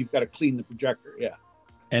film, you've got to clean the projector. Yeah.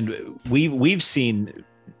 And we've seen,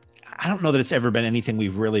 I don't know that it's ever been anything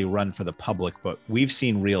we've really run for the public, but we've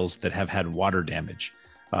seen reels that have had water damage.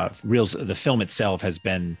 Reels, the film itself has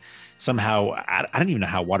been somehow, I don't even know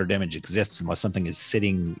how water damage exists unless something is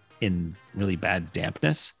sitting in really bad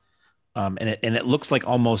dampness. And it looks like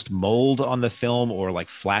almost mold on the film or like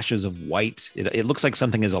flashes of white. It looks like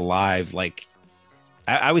something is alive. Like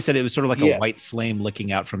I always said it was sort of like a white flame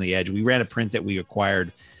licking out from the edge. We ran a print that we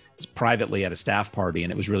acquired privately at a staff party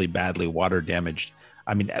and it was really badly water damaged.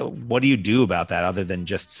 I mean, what do you do about that other than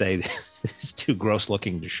just say it's too gross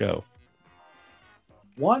looking to show?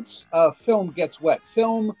 Once a film gets wet,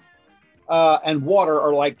 film and water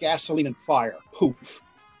are like gasoline and fire. Poof.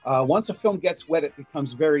 Once a film gets wet, it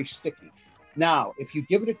becomes very sticky. Now, if you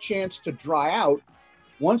give it a chance to dry out,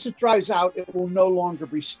 once it dries out, it will no longer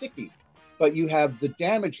be sticky. But you have the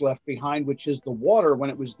damage left behind, which is the water, when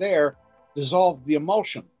it was there, dissolved the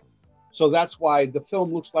emulsion. So that's why the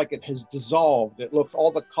film looks like it has dissolved. It looks,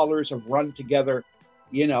 all the colors have run together.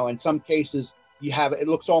 In some cases, it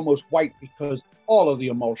looks almost white because all of the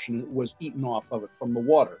emulsion was eaten off of it from the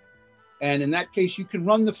water. And in that case, you can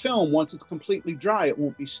run the film once it's completely dry. It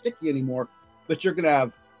won't be sticky anymore, but you're going to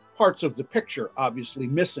have parts of the picture obviously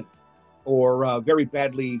missing or very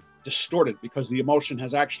badly distorted because the emulsion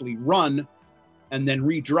has actually run and then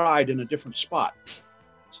re-dried in a different spot.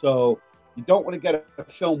 So you don't want to get a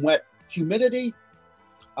film wet. Humidity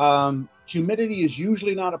is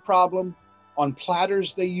usually not a problem. On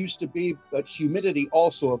platters, they used to be, but humidity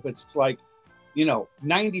also, if it's like,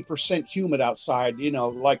 90% humid outside,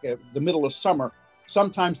 like the middle of summer,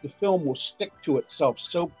 sometimes the film will stick to itself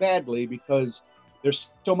so badly because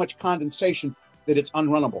there's so much condensation that it's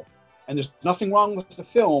unrunnable. And there's nothing wrong with the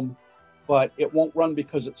film, but it won't run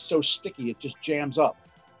because it's so sticky. It just jams up.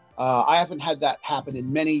 I haven't had that happen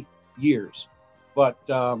in many years. But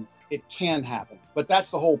it can happen. But that's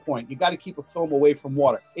the whole point. You got to keep a film away from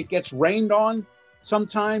water. It gets rained on.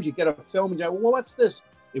 Sometimes you get a film and you go, well, what's this?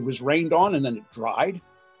 It was rained on and then it dried.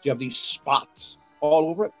 So you have these spots all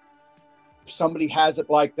over it. If somebody has it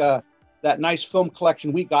like that nice film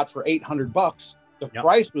collection we got for $800, the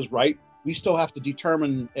price was right. We still have to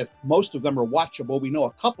determine if most of them are watchable. We know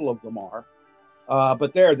a couple of them are.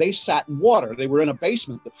 But they sat in water. They were in a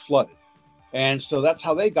basement that flooded. And so that's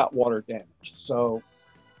how they got water damage. So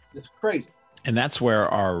it's crazy. And that's where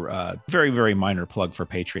our very, very minor plug for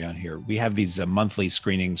Patreon here. We have these monthly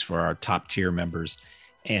screenings for our top tier members.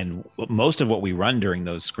 And most of what we run during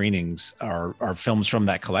those screenings are films from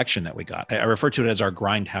that collection that we got. I refer to it as our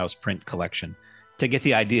Grindhouse print collection to get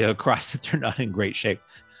the idea across that they're not in great shape.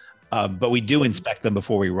 But we do inspect them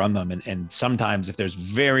before we run them. And sometimes if there's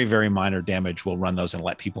very, very minor damage, we'll run those and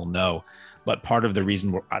let people know. But part of the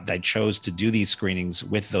reason I chose to do these screenings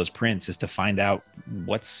with those prints is to find out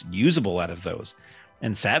what's usable out of those.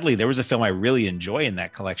 And sadly, there was a film I really enjoy in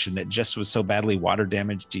that collection that just was so badly water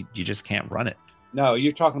damaged, you just can't run it. No,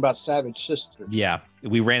 you're talking about Savage Sisters. Yeah,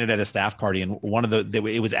 we ran it at a staff party, and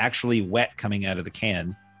it was actually wet coming out of the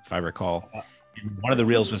can, if I recall. And one of the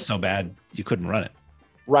reels was so bad you couldn't run it.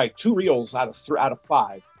 Right, 2 reels out of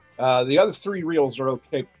 5. The other 3 reels are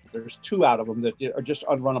okay. There's 2 out of them that are just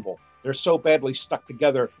unrunnable. They're so badly stuck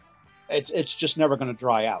together, it's just never going to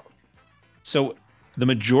dry out. So the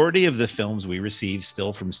majority of the films we receive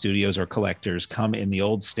still from studios or collectors come in the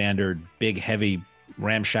old standard, big, heavy,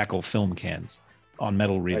 ramshackle film cans on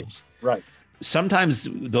metal reels. Right. Sometimes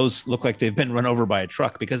those look like they've been run over by a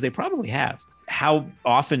truck because they probably have. How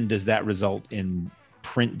often does that result in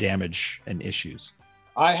print damage and issues?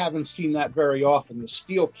 I haven't seen that very often. The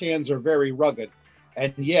steel cans are very rugged.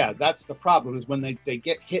 And yeah, that's the problem, is when they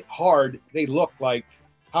get hit hard, they look like,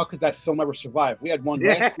 how could that film ever survive? We had one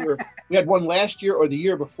last year. We had one last year or the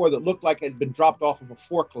year before that looked like it had been dropped off of a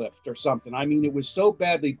forklift or something. I mean, it was so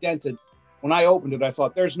badly dented. When I opened it, I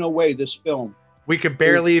thought, there's no way this film. We could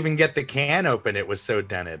barely even get the can open. It was so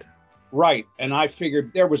dented. Right. And I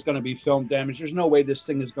figured there was going to be film damage. There's no way this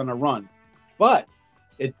thing is going to run. But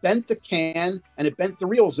it bent the can and it bent the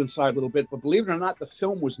reels inside a little bit. But believe it or not, the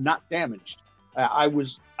film was not damaged. I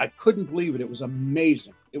couldn't believe it. It was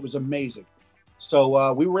amazing. It was amazing.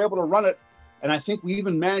 So we were able to run it. And I think we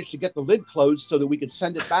even managed to get the lid closed so that we could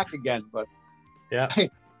send it back again. But yeah,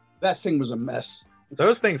 that thing was a mess.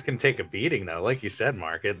 Those things can take a beating, though. Like you said,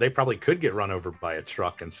 Mark, they probably could get run over by a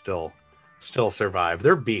truck and still survive.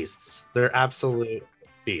 They're beasts. They're absolute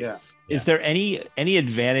beasts. Yeah. Is there any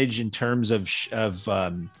advantage in terms of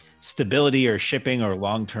stability or shipping or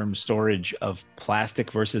long-term storage of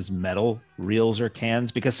plastic versus metal reels or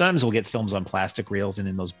cans? Because sometimes we'll get films on plastic reels and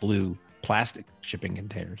in those blue plastic shipping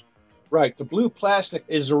containers. Right. The blue plastic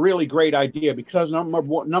is a really great idea because number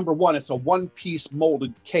one, it's a one-piece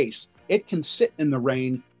molded case. It can sit in the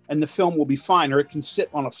rain and the film will be fine, or it can sit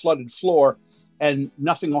on a flooded floor and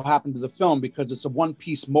nothing will happen to the film because it's a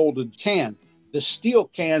one-piece molded can. The steel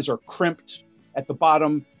cans are crimped at the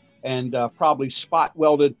bottom and probably spot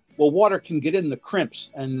welded. Well, water can get in the crimps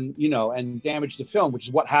and damage the film, which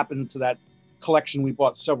is what happened to that collection we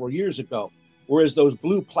bought several years ago. Whereas those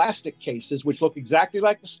blue plastic cases, which look exactly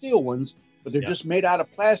like the steel ones, but they're just made out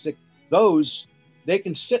of plastic, they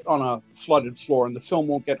can sit on a flooded floor and the film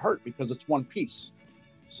won't get hurt because it's one piece.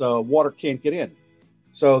 So water can't get in.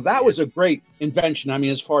 So that was a great invention. I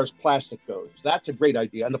mean, as far as plastic goes, that's a great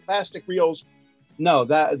idea. And the plastic reels, no,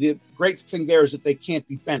 the great thing there is that they can't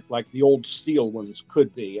be bent like the old steel ones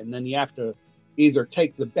could be. And then you have to either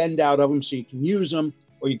take the bend out of them so you can use them,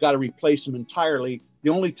 or you got to replace them entirely. The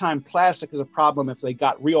only time plastic is a problem if they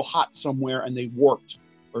got real hot somewhere and they warped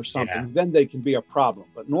or something, then they can be a problem.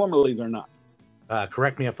 But normally they're not.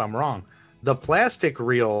 Correct me if I'm wrong. The plastic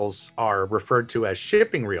reels are referred to as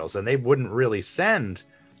shipping reels, and they wouldn't really send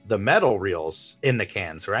the metal reels in the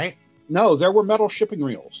cans, right? No, there were metal shipping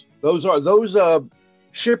reels. Those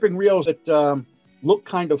shipping reels that look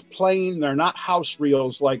kind of plain. They're not house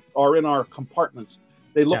reels like are in our compartments.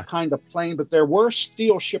 They look kind of plain, but there were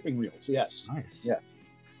steel shipping reels. Yes. Nice. Yeah.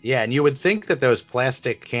 Yeah, and you would think that those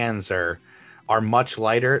plastic cans are much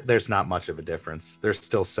lighter. There's not much of a difference. They're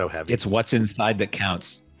still so heavy. It's what's inside that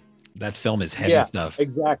counts. That film is heavy stuff.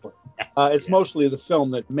 Exactly. It's mostly the film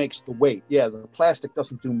that makes the weight. Yeah, the plastic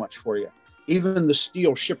doesn't do much for you. Even the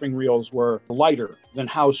steel shipping reels were lighter than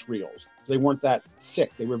house reels. They weren't that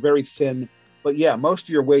thick. They were very thin. But yeah, most of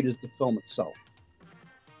your weight is the film itself.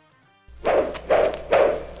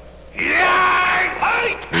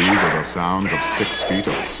 These are the sounds of 6 feet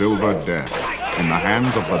of silver death. In the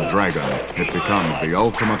hands of the dragon, it becomes the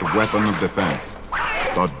ultimate weapon of defense.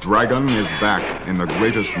 The Dragon is back in the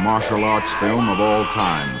greatest martial arts film of all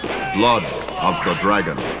time, Blood of the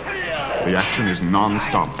Dragon. The action is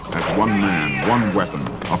non-stop as one man, one weapon,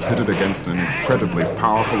 are pitted against an incredibly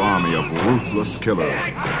powerful army of ruthless killers.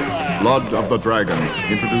 Blood of the Dragon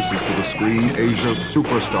introduces to the screen Asia's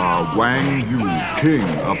superstar Wang Yu, king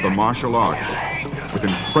of the martial arts. With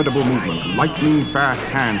incredible movements, lightning-fast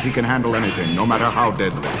hands, he can handle anything, no matter how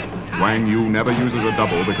deadly. Wang Yu never uses a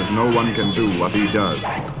double because no one can do what he does.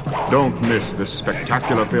 Don't miss this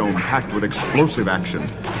spectacular film packed with explosive action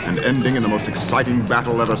and ending in the most exciting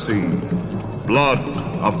battle ever seen. Blood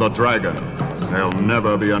of the Dragon. There'll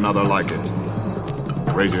never be another like it.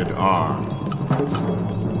 Rated R.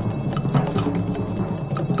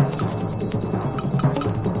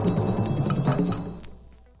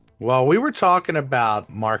 Well, we were talking about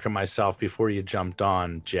Mark and myself before you jumped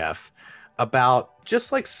on, Jeff, about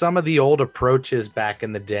just like some of the old approaches back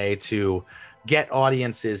in the day to get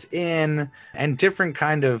audiences in and different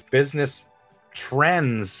kind of business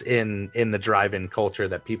trends in the drive-in culture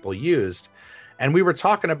that people used. And we were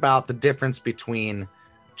talking about the difference between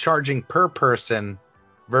charging per person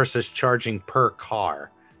versus charging per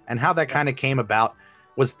car and how that kind of came about.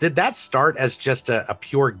 Did that start as just a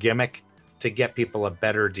pure gimmick to get people a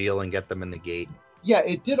better deal and get them in the gate? Yeah,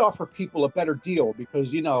 it did offer people a better deal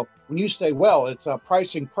because, when you say, well, it's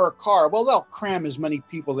pricing per car, well, they'll cram as many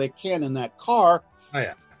people they can in that car. Oh,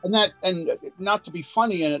 yeah. And not to be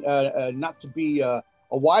funny and not to be a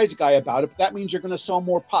wise guy about it, but that means you're going to sell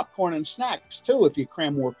more popcorn and snacks too if you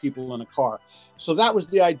cram more people in a car. So that was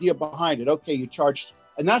the idea behind it. Okay, you charge,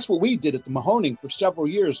 and that's what we did at the Mahoning for several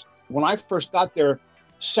years. When I first got there,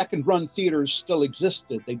 second run theaters still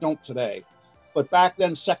existed. They don't today. But back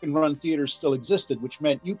then, second run theaters still existed, which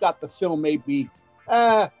meant you got the film maybe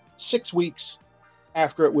 6 weeks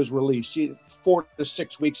after it was released, 4 to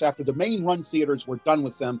 6 weeks after the main run theaters were done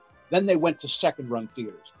with them. Then they went to second run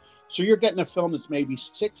theaters. So you're getting a film that's maybe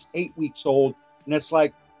 6-8 weeks old. And it's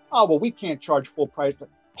like, oh, well, we can't charge full price. But,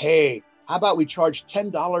 hey, how about we charge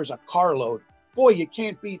 $10 a carload? Boy, you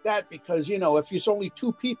can't beat that because, if it's only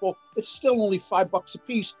 2 people, it's still only $5 a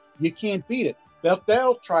piece. You can't beat it.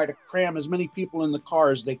 They'll try to cram as many people in the car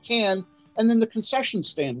as they can, and then the concession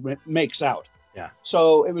stand makes out. Yeah.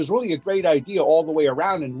 So it was really a great idea all the way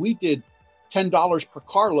around, and we did $10 per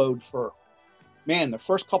carload for, the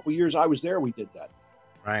first couple years I was there, we did that.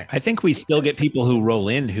 Right. I think we still get people who roll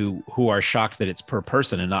in who are shocked that it's per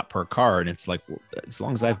person and not per car, and it's like, well, as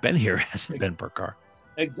long as I've been here, it hasn't been per car.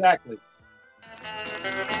 Exactly.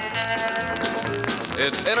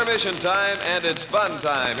 It's intermission time, and it's fun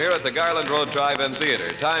time here at the Garland Road Drive-In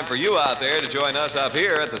Theater. Time for you out there to join us up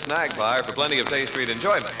here at the snack bar for plenty of Taste Street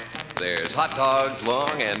enjoyment. There's hot dogs, long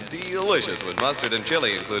and delicious, with mustard and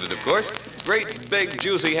chili included, of course. Great big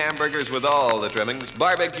juicy hamburgers with all the trimmings,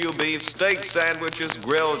 barbecue beef, steak sandwiches,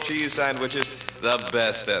 grilled cheese sandwiches, the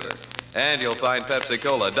best ever. And you'll find Pepsi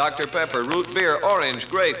Cola, Dr. Pepper, root beer, orange,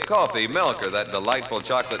 grape, coffee, milk, or that delightful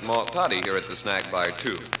chocolate malt toddy here at the snack bar,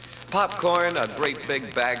 too. Popcorn, a great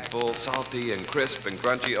big bag full, salty and crisp and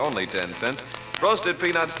crunchy, only 10 cents. Roasted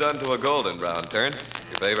peanuts done to a golden brown turn.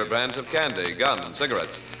 Your favorite brands of candy, gum, and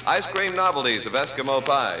cigarettes. Ice cream novelties of Eskimo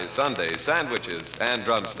pies, sundaes, sandwiches, and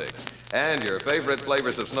drumsticks. And your favorite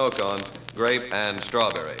flavors of snow cones, grape and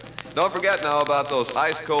strawberry. Don't forget now about those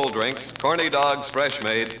ice-cold drinks, corny dogs fresh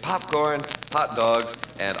made, popcorn, hot dogs,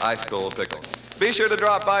 and ice-cold pickles. Be sure to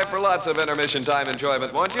drop by for lots of intermission time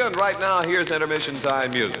enjoyment, won't you? And right now, here's intermission time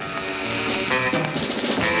music.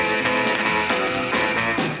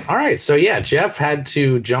 All right. So, yeah, Jeff had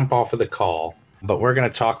to jump off of the call, but we're going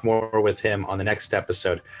to talk more with him on the next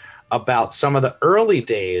episode about some of the early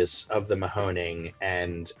days of the Mahoning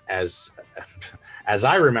and, as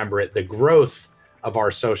I remember it, the growth of our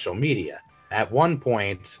social media. At one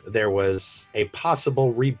point, there was a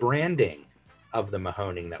possible rebranding of the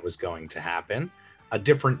Mahoning that was going to happen, a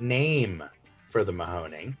different name for the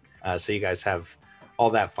Mahoning. So you guys have all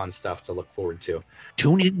that fun stuff to look forward to.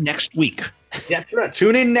 Tune in next week. Yeah,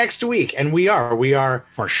 tune in next week. And we are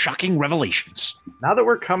for shocking revelations. Now that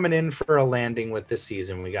we're coming in for a landing with this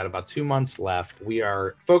season, we got about 2 months left. We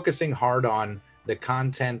are focusing hard on the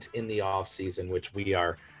content in the off season, which we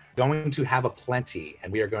are going to have aplenty,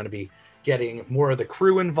 and we are going to be getting more of the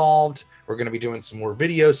crew involved. We're going to be doing some more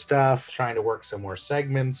video stuff, trying to work some more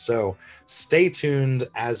segments. So stay tuned,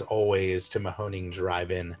 as always, to Mahoning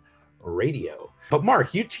Drive-In Radio. But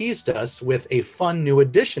Mark, you teased us with a fun new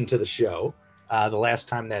addition to the show the last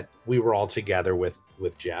time that we were all together with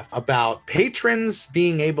Jeff, about patrons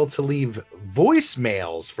being able to leave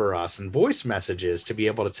voicemails for us and voice messages to be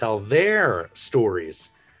able to tell their stories.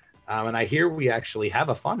 And I hear we actually have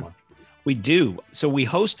a fun one. We do. So we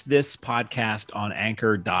host this podcast on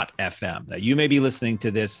anchor.fm. Now, you may be listening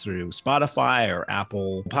to this through Spotify or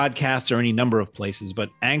Apple Podcasts or any number of places,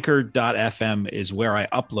 but anchor.fm is where I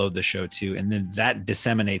upload the show to. And then that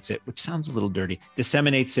disseminates it, which sounds a little dirty,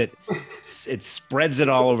 disseminates it. It spreads it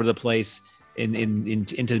all over the place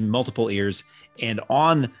into multiple ears. And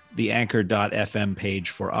on the anchor.fm page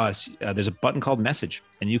for us, there's a button called message,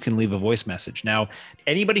 and you can leave a voice message. Now,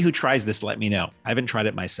 anybody who tries this, let me know. I haven't tried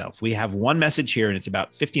it myself. We have one message here, and it's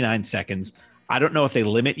about 59 seconds. I don't know if they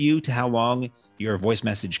limit you to how long your voice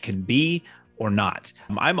message can be or not.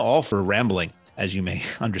 I'm all for rambling, as you may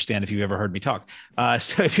understand if you've ever heard me talk.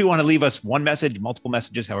 So if you want to leave us one message, multiple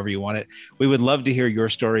messages, however you want it, we would love to hear your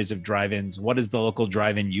stories of drive-ins. What is the local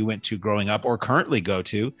drive-in you went to growing up or currently go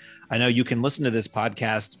to? I know you can listen to this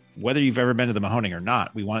podcast, whether you've ever been to the Mahoning or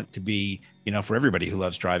not. We want it to be, for everybody who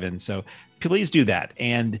loves drive-ins. So please do that.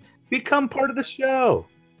 And become part of the show.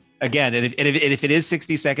 Again, and if it is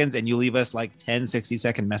 60 seconds and you leave us like 10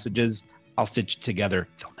 60-second messages, I'll stitch it together.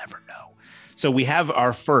 They'll never know. So we have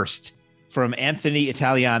our first from Anthony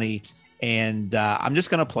Italiani, and I'm just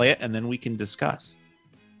going to play it and then we can discuss.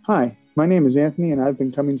 Hi, my name is Anthony, and I've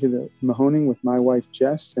been coming to the Mahoning with my wife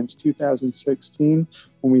Jess since 2016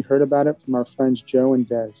 when we heard about it from our friends Joe and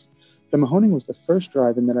Des. The Mahoning was the first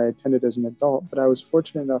drive-in that I attended as an adult, but I was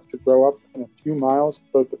fortunate enough to grow up within a few miles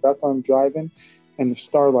of both the Bethlehem Drive-In and the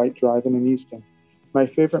Starlight Drive-In in Easton. My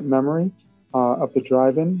favorite memory of the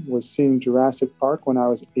drive-in was seeing Jurassic Park when I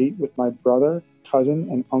was 8 with my brother, cousin,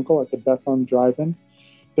 and uncle at the Bethlehem Drive-In.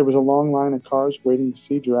 There was a long line of cars waiting to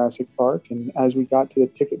see Jurassic Park, and as we got to the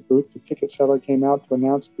ticket booth, the ticket seller came out to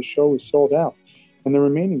announce the show was sold out, and the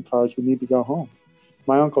remaining cars would need to go home.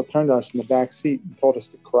 My uncle turned to us in the back seat and told us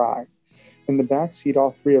to cry. In the back seat,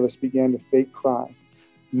 all three of us began to fake cry.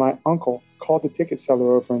 My uncle called the ticket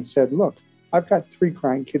seller over and said, "Look, I've got 3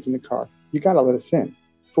 crying kids in the car. You got to let us in."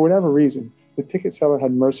 For whatever reason, the ticket seller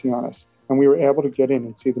had mercy on us, and we were able to get in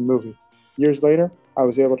and see the movie. Years later, I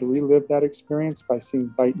was able to relive that experience by seeing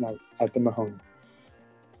Bite Night at the Mahoning.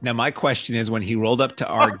 Now, my question is, when he rolled up to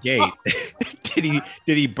our gate, did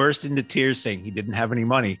he burst into tears saying he didn't have any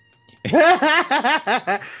money?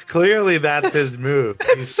 Clearly, that's his move.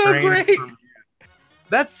 That's so great.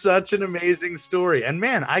 That's such an amazing story, and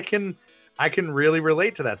man, I can really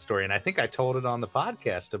relate to that story. And I think I told it on the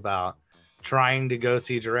podcast about trying to go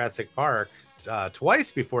see Jurassic Park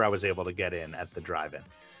twice before I was able to get in at the drive-in.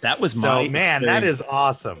 That was my experience. That is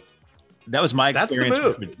awesome. That was my experience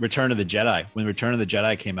with Return of the Jedi. When Return of the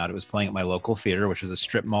Jedi came out, it was playing at my local theater, which is a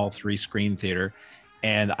strip mall 3-screen theater.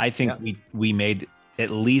 And I think we made at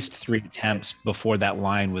least 3 attempts before that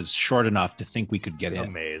line was short enough to think we could get in.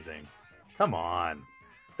 Amazing. Come on.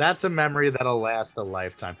 That's a memory that'll last a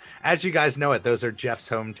lifetime. As you guys know it, those are Jeff's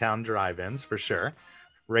hometown drive-ins for sure.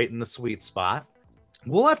 Right in the sweet spot.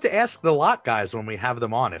 We'll have to ask the lot guys when we have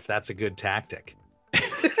them on if that's a good tactic.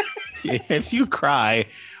 If you cry,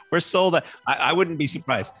 we're sold out. I wouldn't be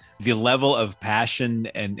surprised. The level of passion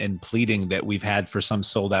and pleading that we've had for some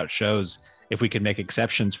sold out shows, if we could make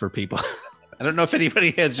exceptions for people. I don't know if anybody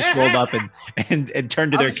has just rolled up and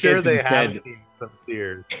turned to their kids and said, have seen some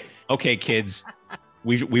tears. Okay, kids,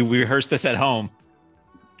 we rehearsed this at home.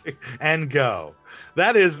 And go.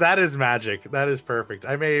 That is magic. That is perfect.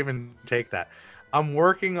 I may even take that. I'm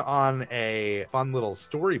working on a fun little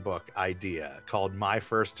storybook idea called My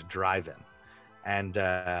First Drive-In. And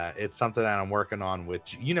it's something that I'm working on with,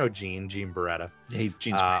 Gene Beretta.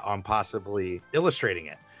 Gene's on possibly illustrating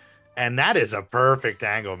it. And that is a perfect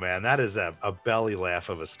angle, man. That is a belly laugh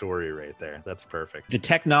of a story right there. That's perfect. The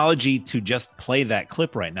technology to just play that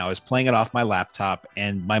clip right now is playing it off my laptop,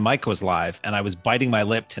 and my mic was live, and I was biting my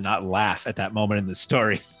lip to not laugh at that moment in the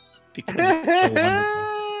story. Because it's so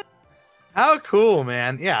wonderful. How cool,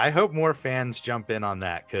 man. Yeah, I hope more fans jump in on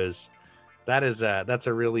that, because that's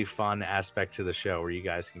a really fun aspect to the show where you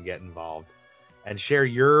guys can get involved and share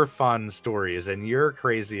your fun stories and your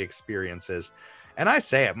crazy experiences. And I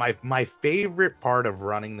say it, my favorite part of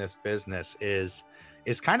running this business is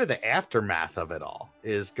kind of the aftermath of it all,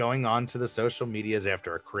 is going on to the social medias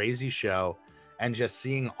after a crazy show and just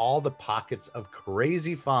seeing all the pockets of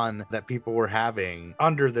crazy fun that people were having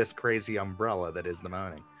under this crazy umbrella that is the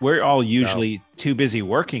Mahoning. We're all usually too busy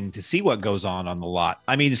working to see what goes on the lot.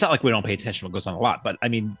 I mean, it's not like we don't pay attention to what goes on the lot, but I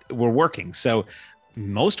mean, we're working. So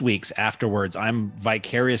most weeks afterwards, I'm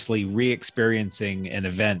vicariously re-experiencing an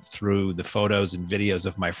event through the photos and videos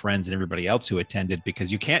of my friends and everybody else who attended,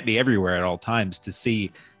 because you can't be everywhere at all times to see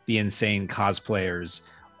the insane cosplayers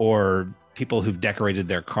or people who've decorated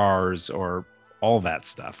their cars or all that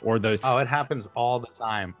stuff, or it happens all the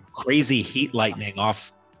time. Crazy heat lightning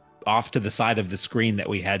off off to the side of the screen that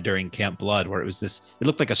we had during Camp Blood, where it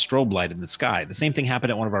looked like a strobe light in the sky. The same thing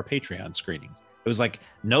happened at one of our Patreon screenings. It was like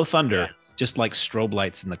no thunder, just like strobe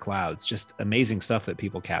lights in the clouds. Just amazing stuff that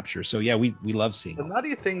people capture. So yeah, we love seeing the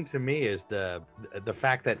nutty thing to me is the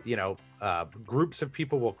fact that, you know, groups of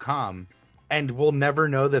people will come and we'll never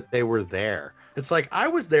know that they were there. It's like, I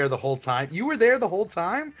was there the whole time. You were there the whole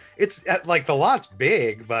time. It's like, the lot's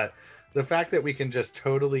big, but the fact that we can just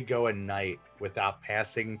totally go a night without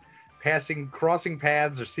crossing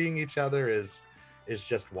paths or seeing each other is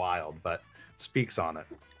just wild, but it speaks on it.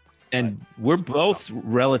 And we're both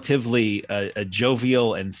relatively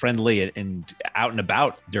jovial and friendly and out and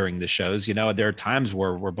about during the shows. You know, there are times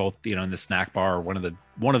where we're both, you know, in the snack bar or one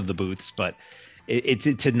of the booths, but it's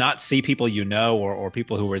to not see people, you know, or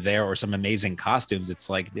people who were there or some amazing costumes. It's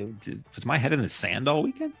like, was my head in the sand all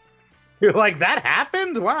weekend? You're like, that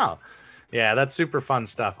happened? Wow. Yeah, that's super fun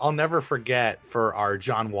stuff. I'll never forget, for our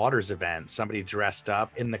John Waters event, somebody dressed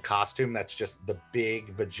up in the costume that's just the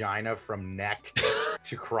big vagina from neck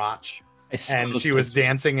to crotch. And she was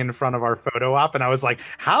dancing in front of our photo op, and I was like,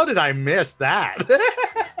 how did I miss that?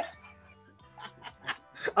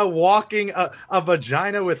 A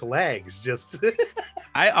vagina with legs. Just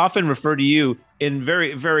I often refer to you in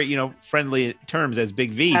very, very, you know, friendly terms as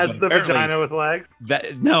Big V. As the vagina with legs?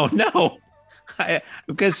 No.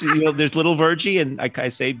 Because, you know, there's Little Virgie, and I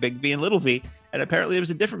say Big V and Little V, and apparently there was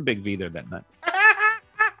a different Big V there that night.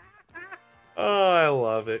 Oh, I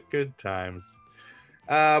love it. Good times.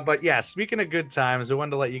 But yeah, speaking of good times, I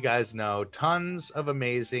wanted to let you guys know tons of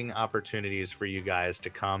amazing opportunities for you guys to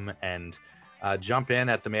come and jump in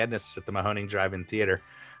at the madness at the Mahoning Drive-In Theater.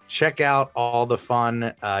 Check out all the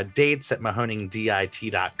fun dates at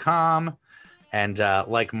mahoningdit.com. And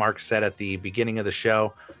like Mark said at the beginning of the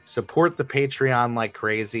show, support the Patreon like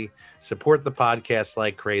crazy. Support the podcast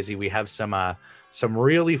like crazy. We have some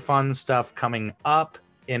really fun stuff coming up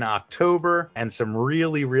in October, and some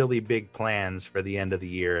really, really big plans for the end of the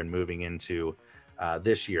year and moving into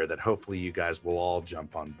this year that hopefully you guys will all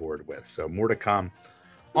jump on board with. So more to come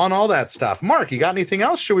on all that stuff. Mark, you got anything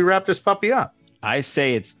else? Should we wrap this puppy up? I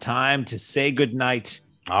say it's time to say goodnight.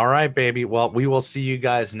 All right, baby. Well, we will see you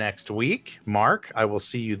guys next week. Mark, I will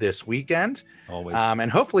see you this weekend. Always. And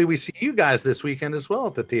hopefully we see you guys this weekend as well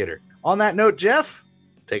at the theater. On that note, Jeff,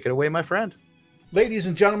 take it away, my friend. Ladies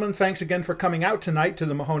and gentlemen, thanks again for coming out tonight to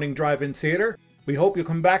the Mahoning Drive-In Theater. We hope you'll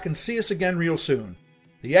come back and see us again real soon.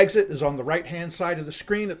 The exit is on the right-hand side of the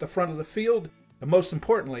screen at the front of the field, and most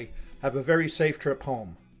importantly, have a very safe trip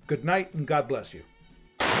home. Good night, and God bless you.